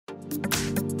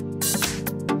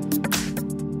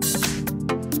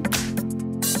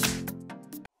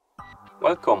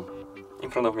Welcome!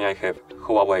 In front of me I have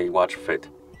HUAWEI Watch Fit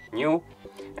new,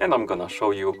 and I'm gonna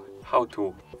show you how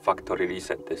to factory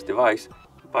reset this device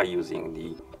by using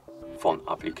the phone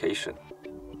application.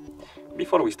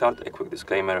 Before we start, a quick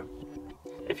disclaimer.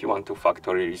 If you want to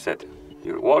factory reset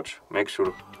your watch,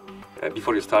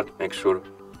 before you start, make sure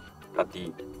that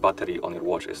the battery on your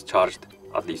watch is charged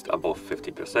at least above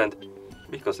 50%,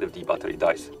 because if the battery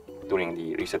dies during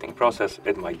the resetting process,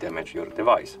 it might damage your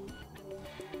device.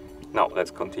 Now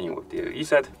let's continue with the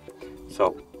reset.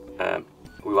 So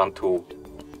we want to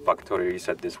factory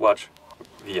reset this watch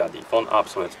via the phone app.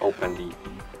 So let's open the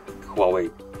HUAWEI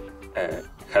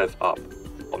Health app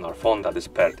on our phone that is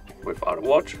paired with our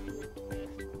watch.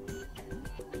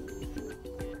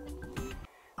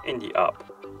 In the app,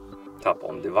 tap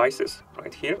on devices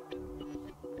right here,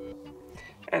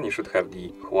 and you should have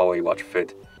the HUAWEI Watch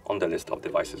Fit on the list of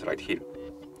devices right here.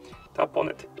 Tap on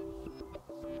it,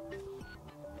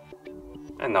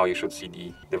 and now you should see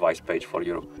the device page for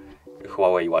your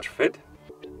HUAWEI Watch Fit.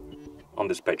 On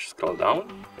this page, scroll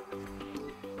down,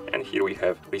 and here we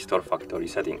have Restore Factory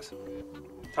Settings.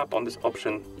 Tap on this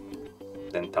option,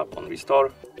 then tap on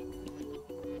Restore.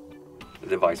 The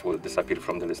device will disappear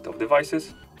from the list of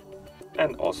devices,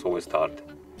 and also will start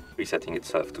resetting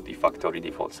itself to the factory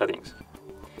default settings.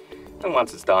 And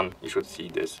once it's done, you should see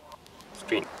this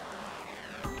screen,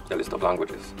 the list of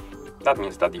languages. That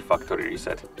means that the factory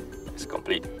reset is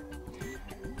complete.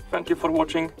 Thank you for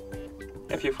watching.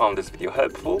 If you found this video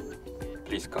helpful,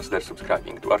 please consider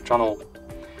subscribing to our channel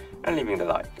and leaving a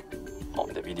like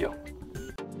on the video.